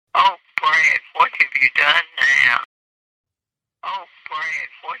you done now? Oh, Brad,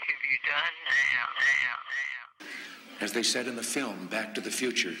 what have you done now? As they said in the film, Back to the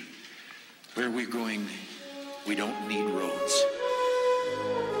Future, where we're going, we don't need roads.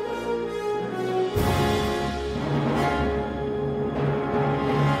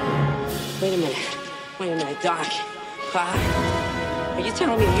 Wait a minute, Doc. Are you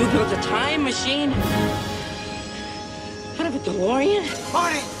telling me you built a time machine? Out of a DeLorean?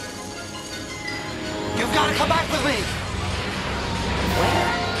 Marty! You've got to come back with me!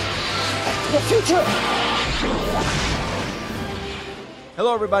 Back to the future!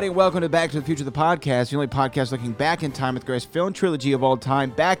 Hello, everybody, and welcome to Back to the Future, the podcast, the only podcast looking back in time with the greatest film trilogy of all time,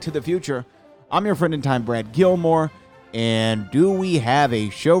 Back to the Future. I'm your friend in time, Brad Gilmore, and do we have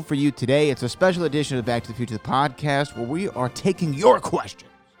a show for you today? It's a special edition of Back to the Future, the podcast, where we are taking your questions.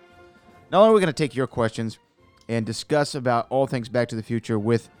 Not only are we going to take your questions and discuss about all things Back to the Future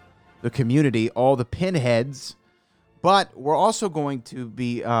with the community, all the pinheads, but we're also going to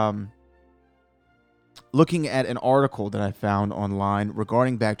be looking at an article that I found online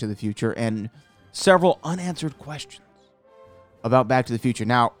regarding Back to the Future and several unanswered questions about Back to the Future.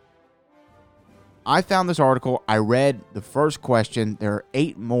 Now, I found this article. I read the first question. There are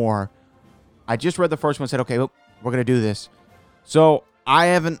 8 more. I just read the first one and said, okay, well, we're going to do this. So I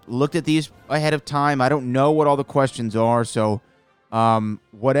haven't looked at these ahead of time. I don't know what all the questions are. So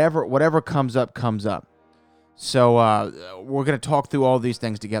whatever comes up, comes up. So we're going to talk through all these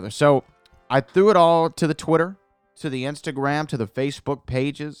things together. So I threw it all to the Twitter, to the Instagram, to the Facebook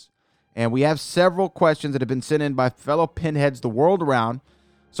pages. And we have several questions that have been sent in by fellow pinheads the world around.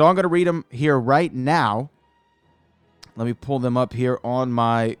 So I'm going to read them here right now. Let me pull them up here on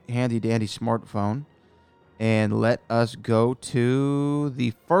my handy-dandy smartphone. And let us go to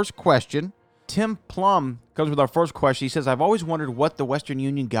the first question. Tim Plum comes with our first question. He says, I've always wondered what the Western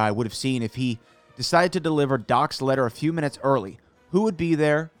Union guy would have seen if he decided to deliver Doc's letter a few minutes early. Who would be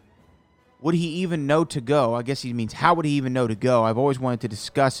there? Would he even know to go? I guess he means how would he even know to go? I've always wanted to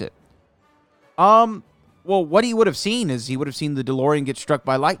discuss it. Well, what he would have seen is he would have seen the DeLorean get struck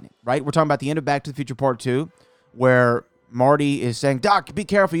by lightning, right? We're talking about the end of Back to the Future Part 2, where Marty is saying, Doc, be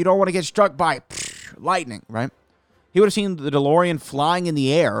careful. You don't want to get struck by lightning, right? He would have seen the DeLorean flying in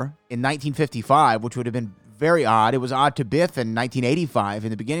the air in 1955, which would have been very odd. It was odd to Biff in 1985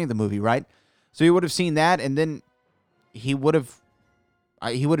 in the beginning of the movie, right? So he would have seen that, and then he would have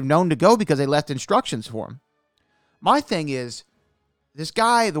known to go because they left instructions for him. My thing is, this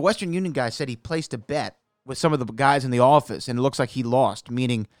guy, the Western Union guy, said he placed a bet with some of the guys in the office, and it looks like he lost,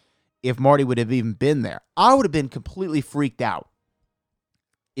 meaning if Marty would have even been there. I would have been completely freaked out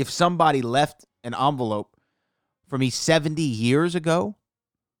if somebody left an envelope for me 70 years ago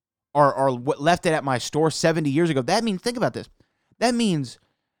or left it at my store 70 years ago. That means, think about this, that means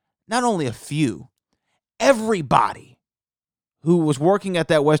not only a few, everybody who was working at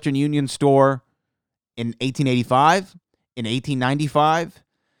that Western Union store in 1885, in 1895,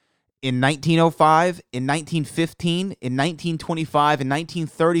 in 1905, in 1915, in 1925, in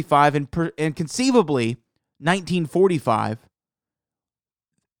 1935, and conceivably 1945,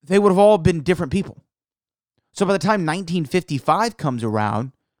 they would have all been different people. So by the time 1955 comes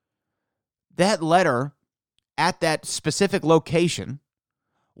around, that letter at that specific location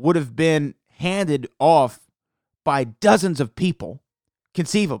would have been handed off by dozens of people,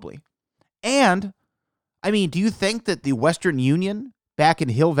 conceivably. And, I mean, do you think that the Western Union back in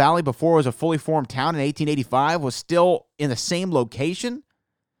Hill Valley before it was a fully formed town in 1885 was still in the same location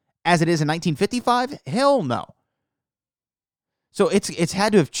as it is in 1955? Hell no. So it's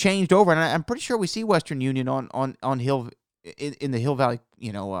had to have changed over, and I'm pretty sure we see Western Union on Hill in the Hill Valley,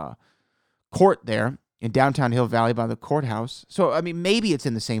 court there in downtown Hill Valley by the courthouse. So I mean, maybe it's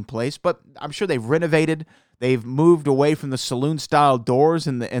in the same place, but I'm sure they've renovated. They've moved away from the saloon-style doors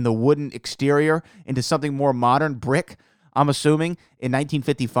and the wooden exterior into something more modern, brick, I'm assuming, in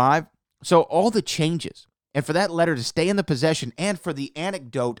 1955. So all the changes. And for that letter to stay in the possession and for the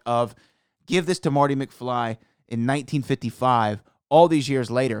anecdote of give this to Marty McFly in 1955, all these years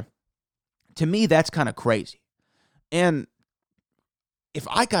later, to me, that's kind of crazy. And if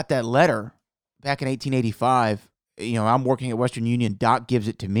I got that letter back in 1885, I'm working at Western Union, Doc gives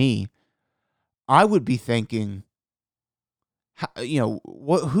it to me, I would be thinking,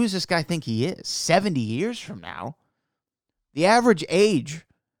 who's this guy think he is? 70 years from now, the average age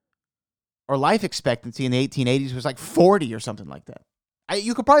or life expectancy in the 1880s was like 40 or something like that.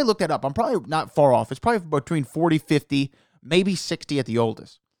 You could probably look that up. I'm probably not far off. It's probably between 40, 50, maybe 60 at the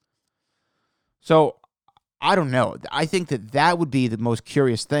oldest. So I don't know. I think that would be the most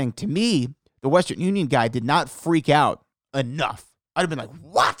curious thing. To me, the Western Union guy did not freak out enough. I'd have been like,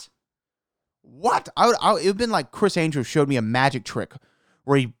 what? What? It would have been like Chris Angel showed me a magic trick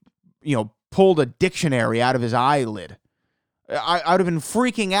where he, pulled a dictionary out of his eyelid. I would have been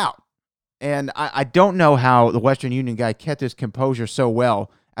freaking out. And I don't know how the Western Union guy kept his composure so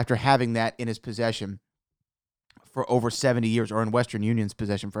well after having that in his possession for over 70 years, or in Western Union's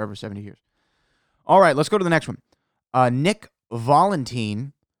possession for over 70 years. All right, let's go to the next one. Nick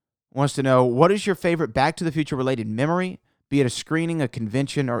Valentine wants to know, what is your favorite Back to the Future related memory, be it a screening, a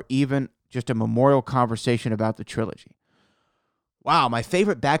convention, or even just a memorial conversation about the trilogy? Wow, my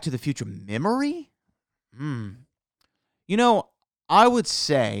favorite Back to the Future memory? I would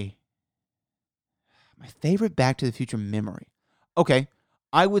say my favorite Back to the Future memory. Okay,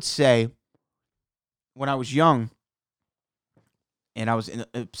 I would say when I was young and I was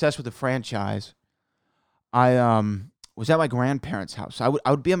obsessed with the franchise, I was at my grandparents' house. I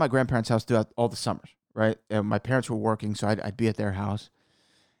would be at my grandparents' house throughout all the summers, right? And my parents were working, so I'd be at their house.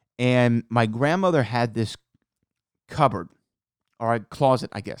 And my grandmother had this cupboard, or a closet,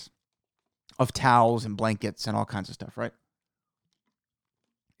 I guess, of towels and blankets and all kinds of stuff, right?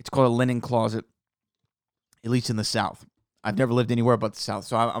 It's called a linen closet, at least in the South. I've never lived anywhere but the South,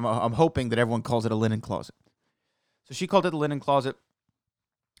 so I'm hoping that everyone calls it a linen closet. So she called it a linen closet.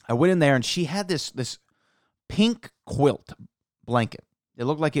 I went in there, and she had this pink quilt blanket. It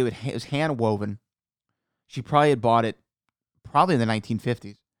looked like it was hand woven. She probably had bought it probably in the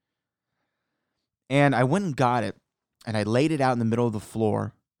 1950s. And I went and got it, and I laid it out in the middle of the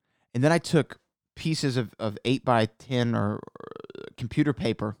floor. And then I took pieces of 8x10 or computer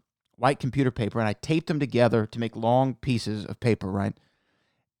paper, white computer paper, and I taped them together to make long pieces of paper, right?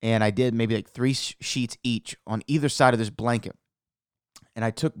 And I did maybe like 3 sheets each on either side of this blanket. And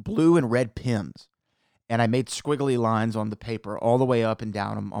I took blue and red pens, and I made squiggly lines on the paper all the way up and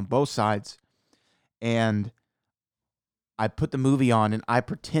down on both sides. And I put the movie on, and I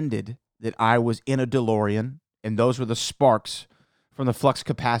pretended that I was in a DeLorean, and those were the sparks from the flux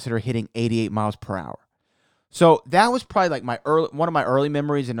capacitor hitting 88 miles per hour. So that was probably like one of my early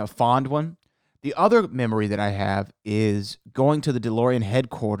memories, and a fond one. The other memory that I have is going to the DeLorean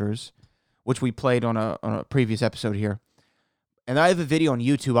headquarters, which we played on a previous episode here. And I have a video on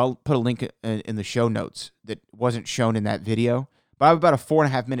YouTube. I'll put a link in the show notes that wasn't shown in that video. But I have about a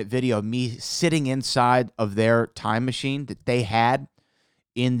 4.5-minute video of me sitting inside of their time machine that they had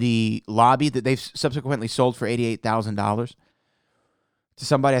in the lobby that they've subsequently sold for $88,000 to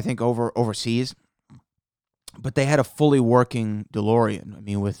somebody, I think, overseas. But they had a fully working DeLorean. I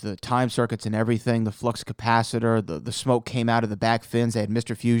mean, with the time circuits and everything, the flux capacitor, the smoke came out of the back fins. They had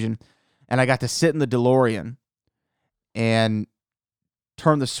Mr. Fusion. And I got to sit in the DeLorean and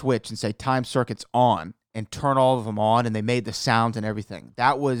turn the switch and say, time circuits on, and turn all of them on, and they made the sounds and everything.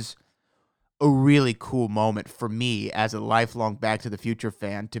 That was a really cool moment for me as a lifelong Back to the Future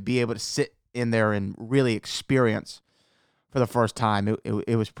fan, to be able to sit in there and really experience for the first time.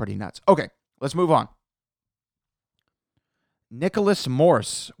 It was pretty nuts. Okay, let's move on. Nicholas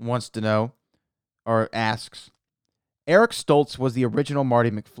Morse wants to know, or asks, Eric Stoltz was the original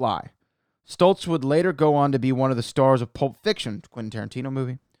Marty McFly. Stoltz would later go on to be one of the stars of Pulp Fiction, Quentin Tarantino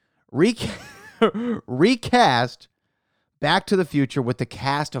movie. Recast Back to the Future with the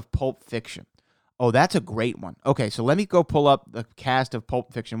cast of Pulp Fiction. Oh, that's a great one. Okay, so let me go pull up the cast of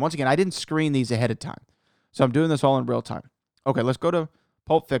Pulp Fiction. Once again, I didn't screen these ahead of time, so I'm doing this all in real time. Okay, let's go to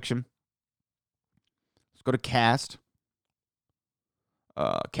Pulp Fiction. Let's go to cast.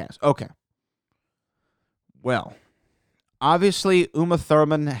 Okay. Well, obviously, Uma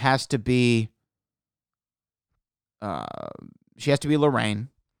Thurman has to be. She has to be Lorraine.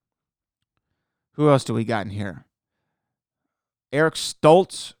 Who else do we got in here? Eric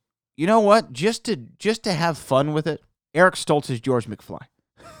Stoltz. You know what? Just to have fun with it, Eric Stoltz is George McFly.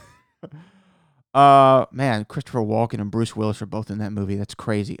 Man, Christopher Walken and Bruce Willis are both in that movie. That's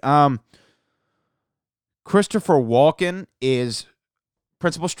crazy. Christopher Walken is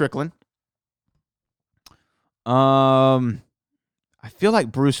Principal Strickland. I feel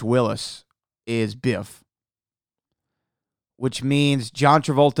like Bruce Willis is Biff, which means John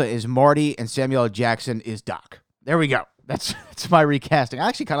Travolta is Marty and Samuel L. Jackson is Doc. There we go. That's my recasting. I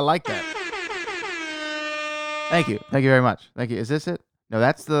actually kind of like that. Thank you. Thank you very much. Thank you. Is this it? No,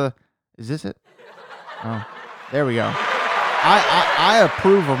 is this it? Oh, there we go. I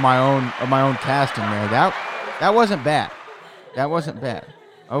approve of my own casting there. That wasn't bad. That wasn't bad.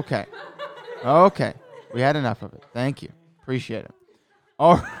 Okay. We had enough of it. Thank you. Appreciate it.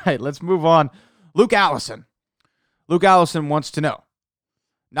 All right, let's move on. Luke Allison. Luke Allison wants to know,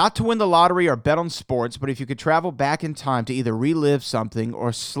 not to win the lottery or bet on sports, but if you could travel back in time to either relive something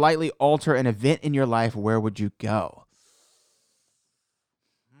or slightly alter an event in your life, where would you go?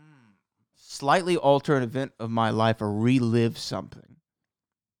 slightly alter an event of my life or relive something.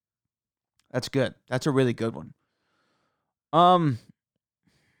 That's good. That's a really good one.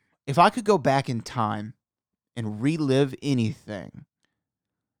 If I could go back in time and relive anything,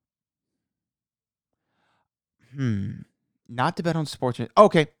 not to bet on sports.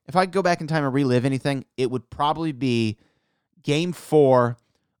 Okay, if I could go back in time and relive anything, it would probably be Game 4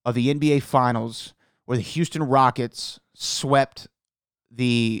 of the NBA Finals where the Houston Rockets swept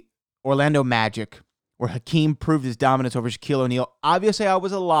the Orlando Magic, where Hakeem proved his dominance over Shaquille O'Neal. Obviously, I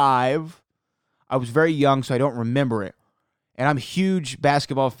was alive. I was very young, so I don't remember it. And I'm a huge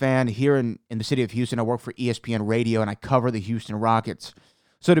basketball fan here in the city of Houston. I work for ESPN Radio, and I cover the Houston Rockets.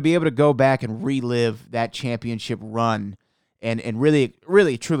 So to be able to go back and relive that championship run and really,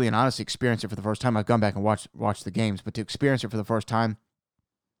 really, truly, and honestly experience it for the first time. I've gone back and watched the games, but to experience it for the first time,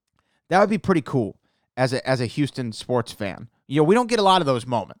 that would be pretty cool as a Houston sports fan. We don't get a lot of those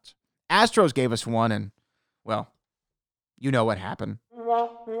moments. Astros gave us one, and, well, you know what happened.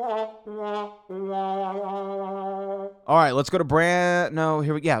 All right, let's go to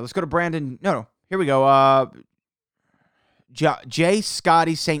let's go to Brandon. No, here we go. J.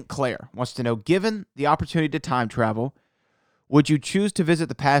 Scotty St. Clair wants to know, given the opportunity to time travel, would you choose to visit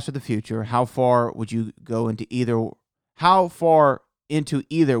the past or the future? How far would you go into either? How far into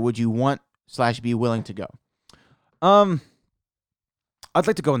either would you want / be willing to go? I'd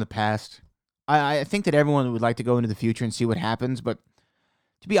like to go in the past. I think that everyone would like to go into the future and see what happens, but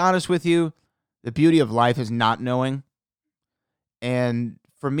to be honest with you, the beauty of life is not knowing. And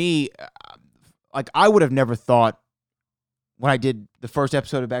for me, I would have never thought when I did the first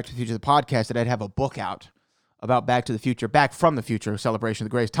episode of Back to the Future, the podcast, that I'd have a book out about Back to the Future, Back from the Future, celebration of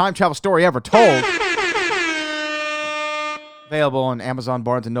the greatest time travel story ever told. Available on Amazon,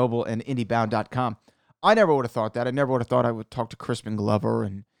 Barnes & Noble, and IndieBound.com. I never would have thought that. I never would have thought I would talk to Crispin Glover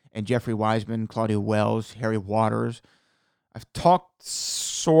and Jeffrey Wiseman, Claudia Wells, Harry Waters. I've talked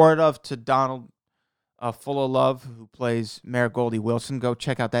sort of to Donald Full of Love, who plays Mayor Goldie Wilson. Go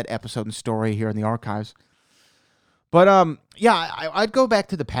check out that episode and story here in the archives. But, I'd go back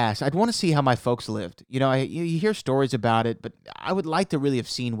to the past. I'd want to see how my folks lived. You hear stories about it, but I would like to really have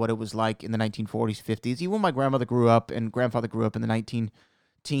seen what it was like in the 1940s, 50s. Even when my grandmother grew up and grandfather grew up in the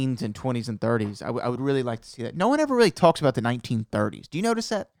 19-teens and 20s and 30s, I would really like to see that. No one ever really talks about the 1930s. Do you notice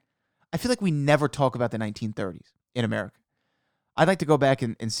that? I feel like we never talk about the 1930s in America. I'd like to go back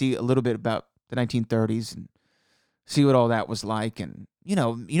and see a little bit about the 1930s and see what all that was like. And,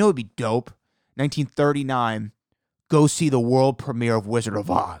 it'd be dope. 1939, go see the world premiere of Wizard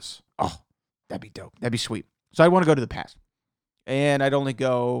of Oz. Oh, that'd be dope. That'd be sweet. So I'd want to go to the past. And I'd only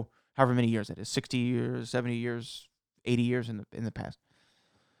go however many years that is, 60 years, 70 years, 80 years in the past.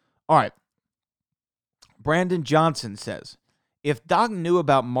 All right. Brandon Johnson says, if Doc knew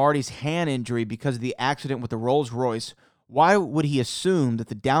about Marty's hand injury because of the accident with the Rolls Royce, why would he assume that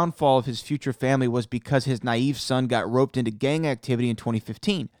the downfall of his future family was because his naive son got roped into gang activity in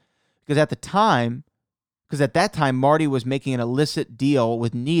 2015? Because at that time, Marty was making an illicit deal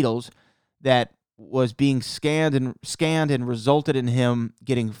with needles that was being scanned and resulted in him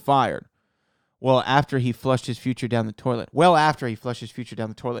getting fired. Well, after he flushed his future down the toilet. Well,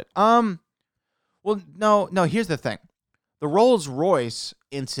 no, here's the thing. The Rolls-Royce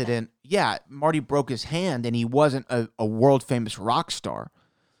incident, yeah, Marty broke his hand and he wasn't a world-famous rock star.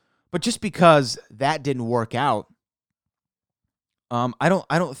 But just because that didn't work out, I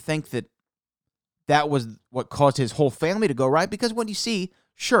don't think that was what caused his whole family to go, right? Because when you see,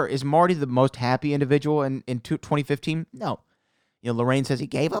 sure, is Marty the most happy individual in 2015? No. Lorraine says he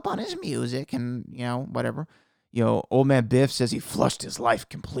gave up on his music and, whatever. Old man Biff says he flushed his life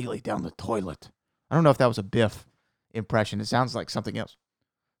completely down the toilet. I don't know if that was a Biff impression. It sounds like something else.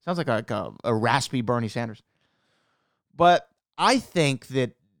 Sounds like a raspy Bernie Sanders. But I think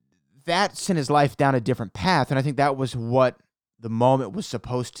that sent his life down a different path, and I think that was what the moment was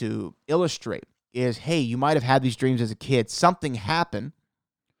supposed to illustrate. Is, hey, you might have had these dreams as a kid. Something happened.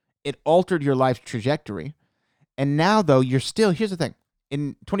 It altered your life's trajectory. And now, though, here's the thing.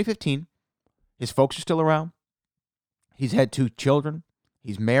 In 2015, his folks are still around. He's had 2 children.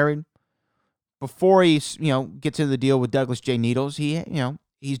 He's married. Before he, gets into the deal with Douglas J. Needles,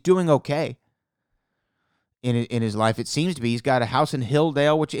 he's doing okay in his life. It seems to be. He's got a house in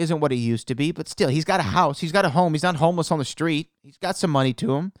Hilldale, which isn't what it used to be, but still, he's got a house. He's got a home. He's not homeless on the street. He's got some money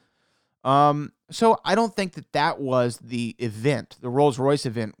to him. So I don't think that was the event. The Rolls-Royce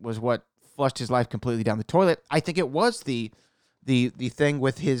event was what flushed his life completely down the toilet. I think it was the thing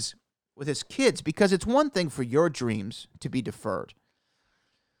with his kids, because it's one thing for your dreams to be deferred,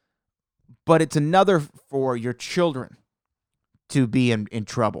 but it's another for your children to be in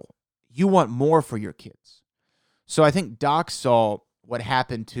trouble. you want more for your kids. So I think Doc saw what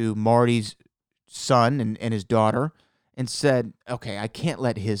happened to Marty's son and his daughter and said, okay, I can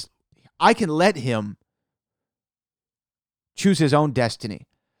let him choose his own destiny,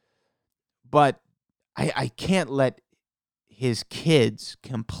 but I can't let his kids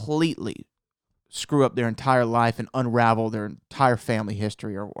completely screw up their entire life and unravel their entire family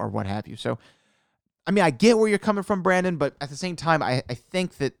history or what have you. So, I mean, I get where you're coming from, Brandon, but at the same time, I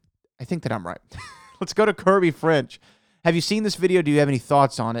think that I'm right. Let's go to Kirby French. Have you seen this video? Do you have any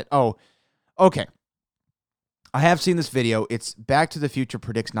thoughts on it? Oh, okay. I have seen this video. It's Back to the Future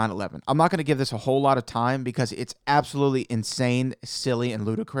predicts 9/11. I'm not going to give this a whole lot of time because it's absolutely insane, silly, and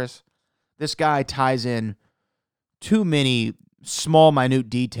ludicrous. This guy ties in too many small, minute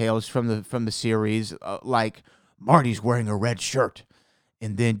details from the series, like Marty's wearing a red shirt,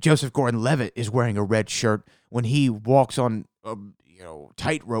 and then Joseph Gordon-Levitt is wearing a red shirt when he walks on a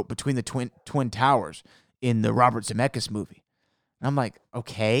tightrope between the twin towers in the Robert Zemeckis movie. And I'm like,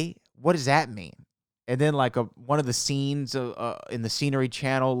 okay, what does that mean? And then like one of the scenes in the scenery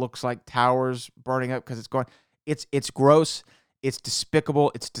channel looks like towers burning up because it's gross, it's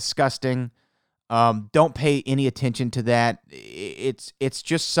despicable, it's disgusting. Don't pay any attention to that. It's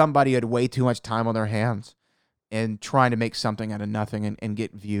just somebody who had way too much time on their hands and trying to make something out of nothing and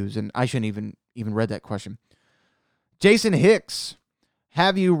get views. And I shouldn't even read that question. Jason Hicks,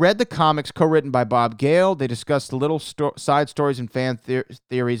 have you read the comics co-written by Bob Gale? They discuss the little side stories and fan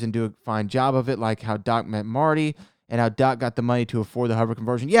theories and do a fine job of it, like how Doc met Marty and how Doc got the money to afford the hover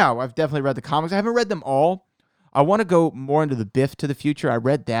conversion. Yeah, I've definitely read the comics. I haven't read them all. I want to go more into the Biff to the Future. I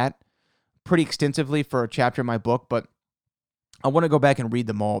read that pretty extensively for a chapter in my book, but I want to go back and read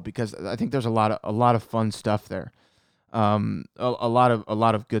them all because I think there's a lot of fun stuff there. A lot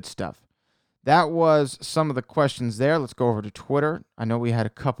of good stuff. That was some of the questions there. Let's go over to Twitter. I know we had a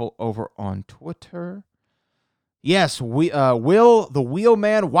couple over on Twitter. Yes, Will the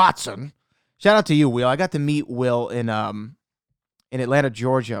Wheelman Watson. Shout out to you, Will. I got to meet Will in Atlanta,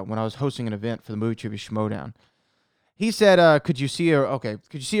 Georgia, when I was hosting an event for the Movie Trivia Schmodown. He said, could you see a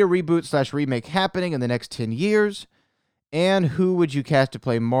reboot/remake happening in the next 10 years? And who would you cast to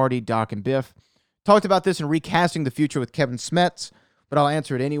play Marty, Doc, and Biff? Talked about this in Recasting the Future with Kevin Smets, but I'll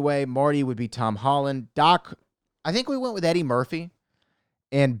answer it anyway. Marty would be Tom Holland. Doc, I think we went with Eddie Murphy.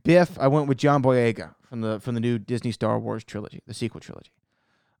 And Biff, I went with John Boyega from the new Disney Star Wars trilogy, the sequel trilogy.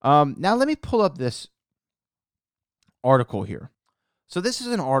 Now let me pull up this article here. So this is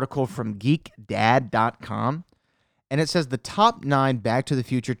an article from geekdad.com. And it says the top 9 Back to the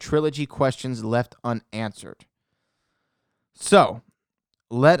Future trilogy questions left unanswered. So,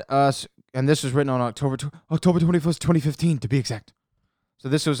 let us, and this was written on October 21st, 2015, to be exact. So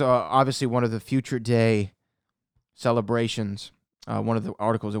this was obviously one of the Future Day celebrations, one of the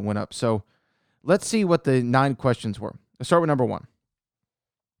articles that went up. So, let's see what the 9 questions were. Let's start with number 1.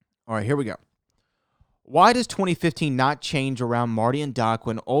 All right, here we go. Why does 2015 not change around Marty and Doc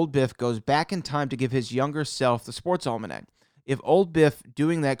when old Biff goes back in time to give his younger self the sports almanac? If old Biff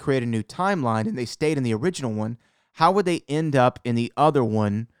doing that created a new timeline and they stayed in the original one, how would they end up in the other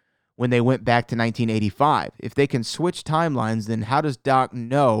one when they went back to 1985? If they can switch timelines, then how does Doc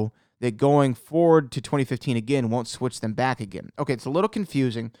know that going forward to 2015 again won't switch them back again? Okay, it's a little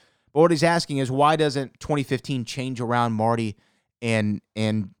confusing, but what he's asking is why doesn't 2015 change around Marty and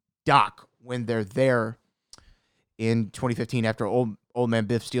Doc when they're there in 2015 after old man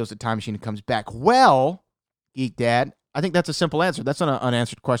Biff steals the time machine and comes back? Well, Geek Dad, I think that's a simple answer. That's not an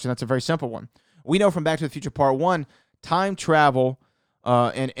unanswered question. That's a very simple one. We know from Back to the Future Part 1, time travel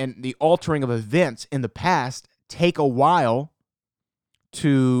and the altering of events in the past take a while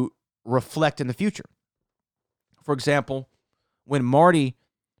to reflect in the future. For example, when Marty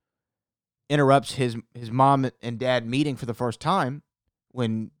interrupts his mom and dad meeting for the first time,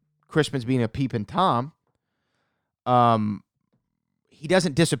 when Crispin's being a peeping Tom, he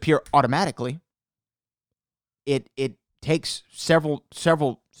doesn't disappear automatically. It takes several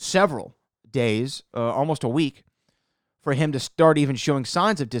days, almost a week, for him to start even showing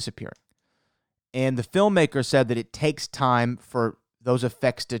signs of disappearing. And the filmmaker said that it takes time for those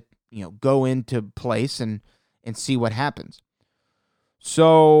effects to, go into place and see what happens.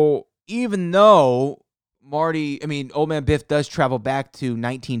 So even though old man Biff does travel back to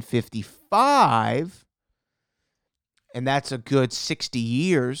 1955, and that's a good 60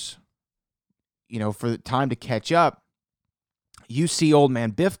 years, for the time to catch up, you see old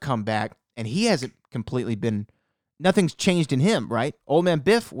man Biff come back, and he hasn't completely been, nothing's changed in him, right? Old man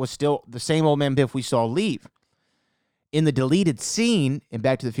Biff was still the same old man Biff we saw leave. In the deleted scene in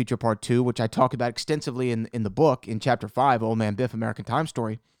Back to the Future Part 2, which I talk about extensively in the book, in Chapter 5, Old Man Biff, American Time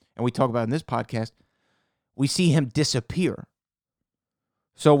Story, and we talk about in this podcast, we see him disappear.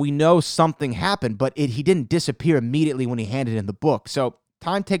 So we know something happened, but he didn't disappear immediately when he handed in the book. So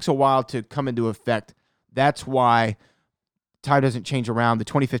time takes a while to come into effect. That's why time doesn't change around. The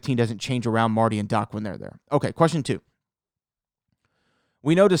 2015 doesn't change around Marty and Doc when they're there. Okay, question 2.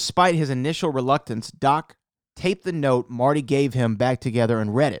 We know despite his initial reluctance, Doc taped the note Marty gave him back together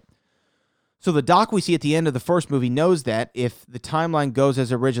and read it. So the Doc we see at the end of the first movie knows that if the timeline goes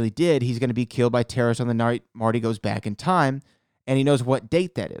as originally did, he's going to be killed by terrorists on the night Marty goes back in time, and he knows what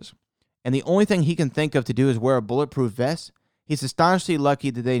date that is. And the only thing he can think of to do is wear a bulletproof vest. He's astonishingly lucky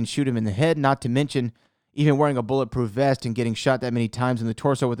that they didn't shoot him in the head, not to mention even wearing a bulletproof vest and getting shot that many times in the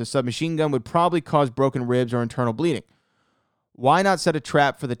torso with a submachine gun would probably cause broken ribs or internal bleeding. Why not set a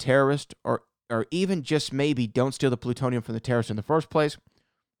trap for the terrorist, or even just maybe don't steal the plutonium from the terrorists in the first place?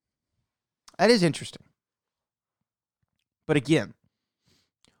 That is interesting. But again,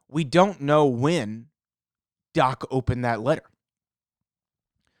 we don't know when Doc opened that letter.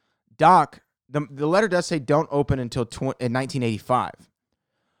 Doc, the letter does say don't open until in 1985.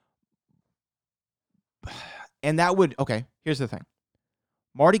 And that would, okay, here's the thing.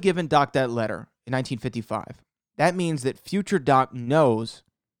 Marty giving Doc that letter in 1955. That means that future Doc knows,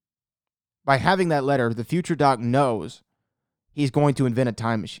 by having that letter, the future Doc knows he's going to invent a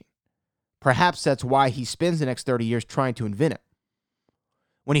time machine. Perhaps that's why he spends the next 30 years trying to invent it.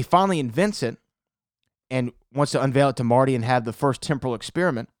 When he finally invents it and wants to unveil it to Marty and have the first temporal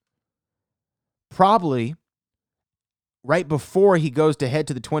experiment, probably right before he goes to head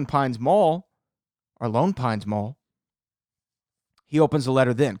to the Twin Pines Mall, or Lone Pines Mall, he opens the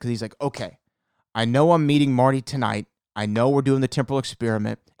letter then, because he's like, okay, I know I'm meeting Marty tonight. I know we're doing the temporal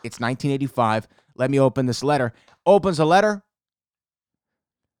experiment. It's 1985. Let me open this letter. Opens the letter,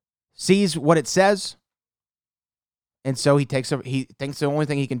 sees what it says, and so he thinks the only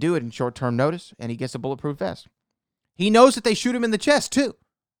thing he can do it in short-term notice, and he gets a bulletproof vest. He knows that they shoot him in the chest, too.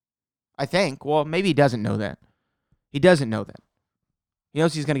 I think. Well, maybe he doesn't know that. He doesn't know that. He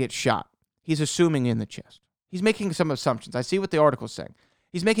knows he's going to get shot. He's assuming in the chest. He's making some assumptions. I see what the article's saying.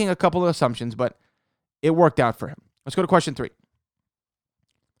 He's making a couple of assumptions, but it worked out for him. Let's go to question 3.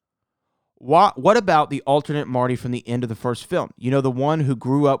 What about the alternate Marty from the end of the first film? You know, the one who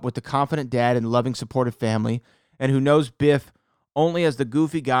grew up with the confident dad and loving, supportive family, and who knows Biff only as the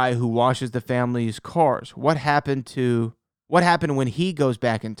goofy guy who washes the family's cars. What happened when he goes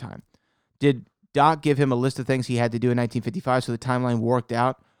back in time? Did Doc give him a list of things he had to do in 1955 so the timeline worked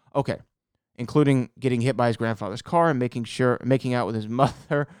out? Okay. Including getting hit by his grandfather's car and making out with his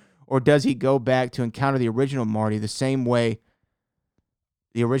mother, or does he go back to encounter the original Marty the same way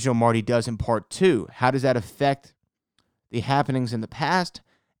the original Marty does in part 2? How does that affect the happenings in the past,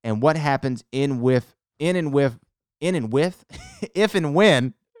 and what happens if and when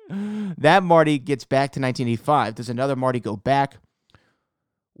that Marty gets back to 1985? Does another Marty go back?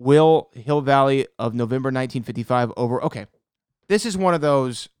 Will Hill Valley of November 1955 over? Okay, this is one of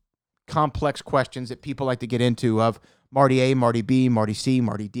those complex questions that people like to get into of Marty A, Marty B, Marty C,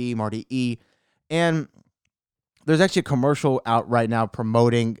 Marty D, Marty E. And there's actually a commercial out right now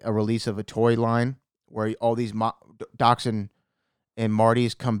promoting a release of a toy line where all these Docs and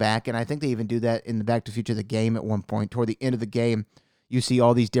Martys come back. And I think they even do that in the Back to the Future, the game at one point. Toward the end of the game, you see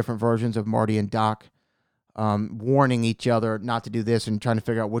all these different versions of Marty and Doc warning each other not to do this and trying to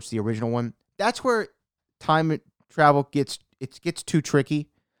figure out which the original one. That's where time travel gets too tricky.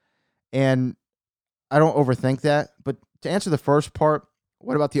 And I don't overthink that. But to answer the first part,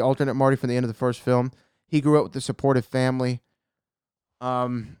 what about the alternate Marty from the end of the first film? He grew up with a supportive family. I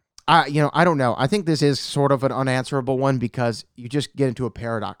don't know. I think this is sort of an unanswerable one because you just get into a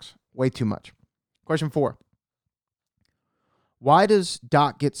paradox way too much. Question 4. Why does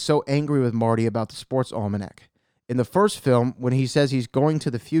Doc get so angry with Marty about the sports almanac? In the first film, when he says he's going to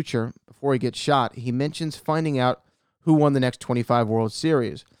the future before he gets shot, he mentions finding out who won the next 25 World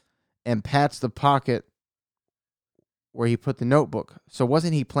Series and pats the pocket where he put the notebook. So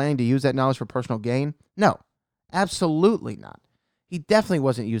wasn't he planning to use that knowledge for personal gain? No, absolutely not. He definitely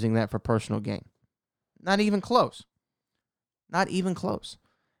wasn't using that for personal gain. Not even close. Not even close.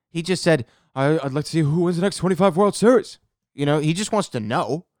 He just said, I'd like to see who wins the next 25 World Series. You know, he just wants to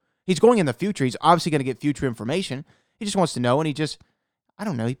know. He's going in the future. He's obviously going to get future information. He just wants to know, and he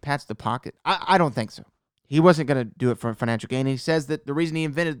pats the pocket. I don't think so. He wasn't going to do it for financial gain. And he says that the reason he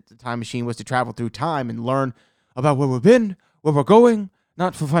invented the time machine was to travel through time and learn about where we've been, where we're going,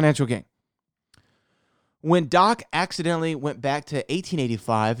 not for financial gain. When Doc accidentally went back to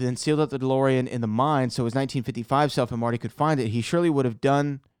 1885 and then sealed up the DeLorean in the mine so his 1955 self and Marty could find it, he surely would have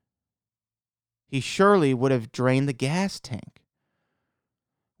drained the gas tank.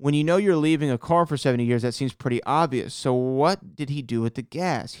 When you know you're leaving a car for 70 years, that seems pretty obvious. So what did he do with the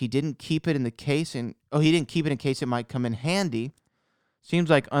gas? He didn't keep it in the case, he didn't keep it in case it might come in handy. Seems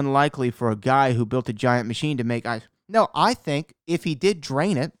like unlikely for a guy who built a giant machine to make ice. No, I think if he did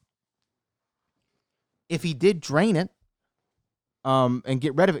drain it, and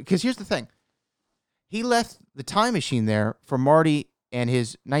get rid of it, because here's the thing. He left the time machine there for Marty and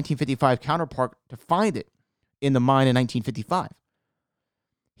his 1955 counterpart to find it in the mine in 1955.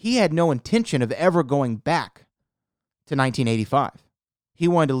 He had no intention of ever going back to 1985. He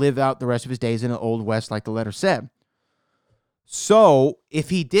wanted to live out the rest of his days in the Old West, like the letter said. So if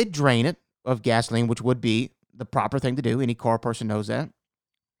he did drain it of gasoline, which would be the proper thing to do, any car person knows that,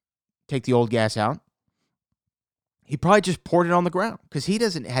 take the old gas out, he probably just poured it on the ground because he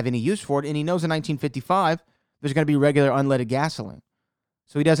doesn't have any use for it, and he knows in 1955 there's going to be regular unleaded gasoline.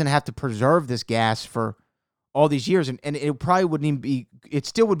 So he doesn't have to preserve this gas for all these years, and it probably wouldn't even be, it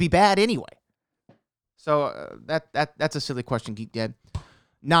still would be bad anyway. So that's a silly question, Geek Dad.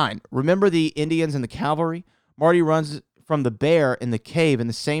 9, remember the Indians and the cavalry? Marty runs from the bear in the cave in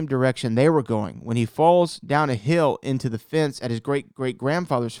the same direction they were going. When he falls down a hill into the fence at his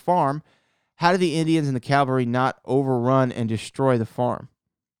great-great-grandfather's farm, how did the Indians and the cavalry not overrun and destroy the farm?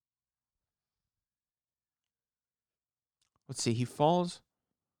 Let's see, he falls.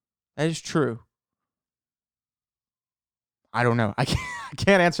 That is true. I don't know. I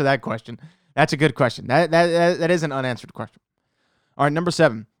can't answer that question. That's a good question. That is an unanswered question. All right, number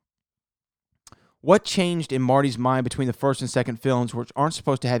 7. What changed in Marty's mind between the first and second films, which aren't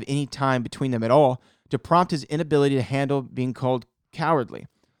supposed to have any time between them at all, to prompt his inability to handle being called cowardly?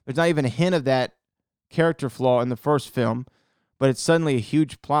 There's not even a hint of that character flaw in the first film, but it's suddenly a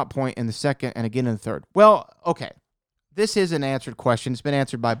huge plot point in the second and again in the third. Well, okay. This is an answered question. It's been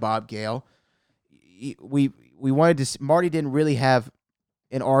answered by Bob Gale. We wanted to. Marty didn't really have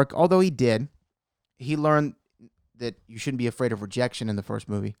an arc, although he did. He learned that you shouldn't be afraid of rejection in the first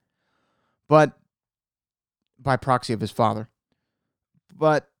movie, but by proxy of his father.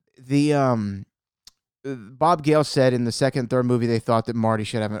 But the Bob Gale said in the second and third movie they thought that Marty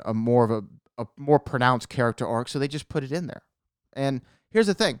should have a more pronounced character arc, so they just put it in there. And here's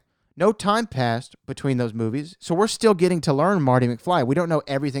the thing. No time passed between those movies, so we're still getting to learn Marty McFly. We don't know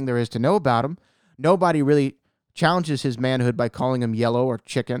everything there is to know about him. Nobody really challenges his manhood by calling him yellow or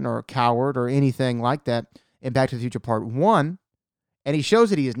chicken or a coward or anything like that in Back to the Future Part 1. And he shows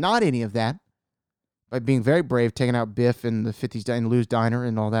that he is not any of that by being very brave, taking out Biff in the 50s in Lou's Diner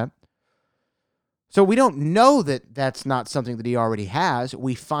and all that. So we don't know that that's not something that he already has.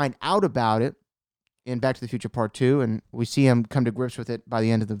 We find out about it in Back to the Future Part 2, and we see him come to grips with it by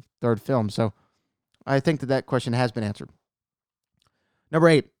the end of the third film. So I think that question has been answered. Number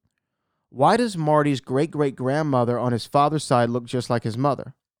 8. Why does Marty's great-great-grandmother on his father's side look just like his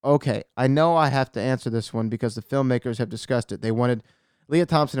mother? Okay, I know I have to answer this one because the filmmakers have discussed it. They wanted Leah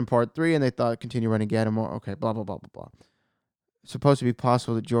Thompson in Part 3, and they thought continue running Gattimore. Okay, blah, blah, blah, blah, blah. It's supposed to be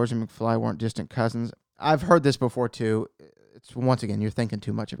possible that George and McFly weren't distant cousins. I've heard this before, too. It's once again, you're thinking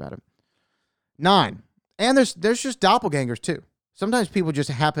too much about it. 9. And there's just doppelgangers, too. Sometimes people just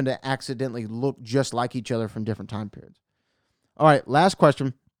happen to accidentally look just like each other from different time periods. All right, last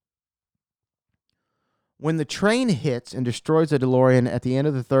question. When the train hits and destroys the DeLorean at the end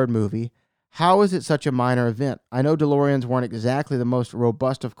of the third movie, how is it such a minor event? I know DeLoreans weren't exactly the most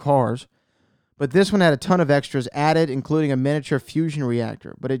robust of cars, but this one had a ton of extras added, including a miniature fusion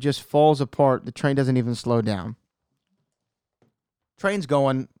reactor, but it just falls apart. The train doesn't even slow down. Train's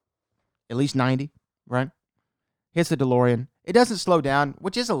going at least 90, right? Hits the DeLorean. It doesn't slow down,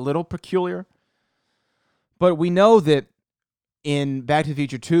 which is a little peculiar, but we know that in Back to the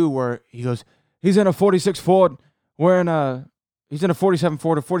Future 2, where he goes, he's in a 46 Ford, he's in a 47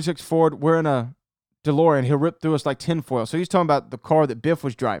 Ford, a 46 Ford, we're in a DeLorean, he'll rip through us like tinfoil. So he's talking about the car that Biff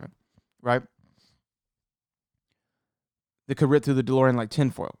was driving, right? That could rip through the DeLorean like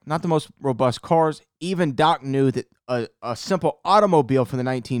tinfoil. Not the most robust cars. Even Doc knew that a simple automobile from the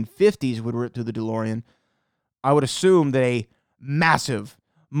 1950s would rip through the DeLorean. I would assume that a massive,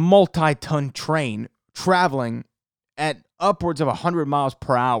 multi-ton train traveling at upwards of 100 miles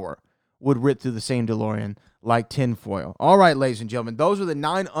per hour would rip through the same DeLorean like tinfoil. All right, ladies and gentlemen, those are the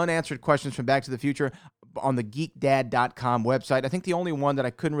 9 unanswered questions from Back to the Future on the geekdad.com website. I think the only one that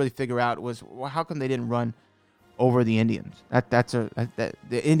I couldn't really figure out was, well, how come they didn't run over the Indians?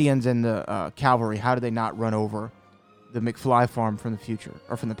 The Indians and the cavalry, how did they not run over the McFly farm from the future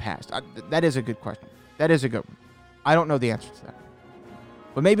or from the past? That is a good question. That is a good one. I don't know the answer to that,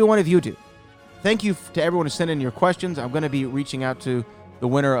 but maybe one of you do. Thank you to everyone who sent in your questions. I'm going to be reaching out to the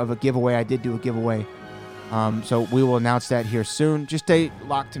winner of a giveaway. I did do a giveaway So we will announce that here soon. Just stay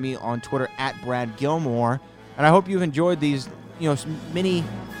locked to me on Twitter at Brad Gilmore. And I hope you've enjoyed these, many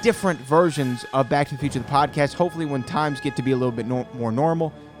different versions of Back to the Future, the podcast. Hopefully when times get to be a little bit more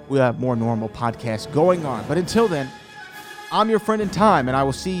normal, we'll have more normal podcasts going on. But until then, I'm your friend in time, and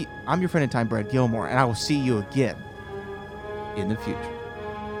I'm your friend in time, Brad Gilmore, and I will see you again in the future.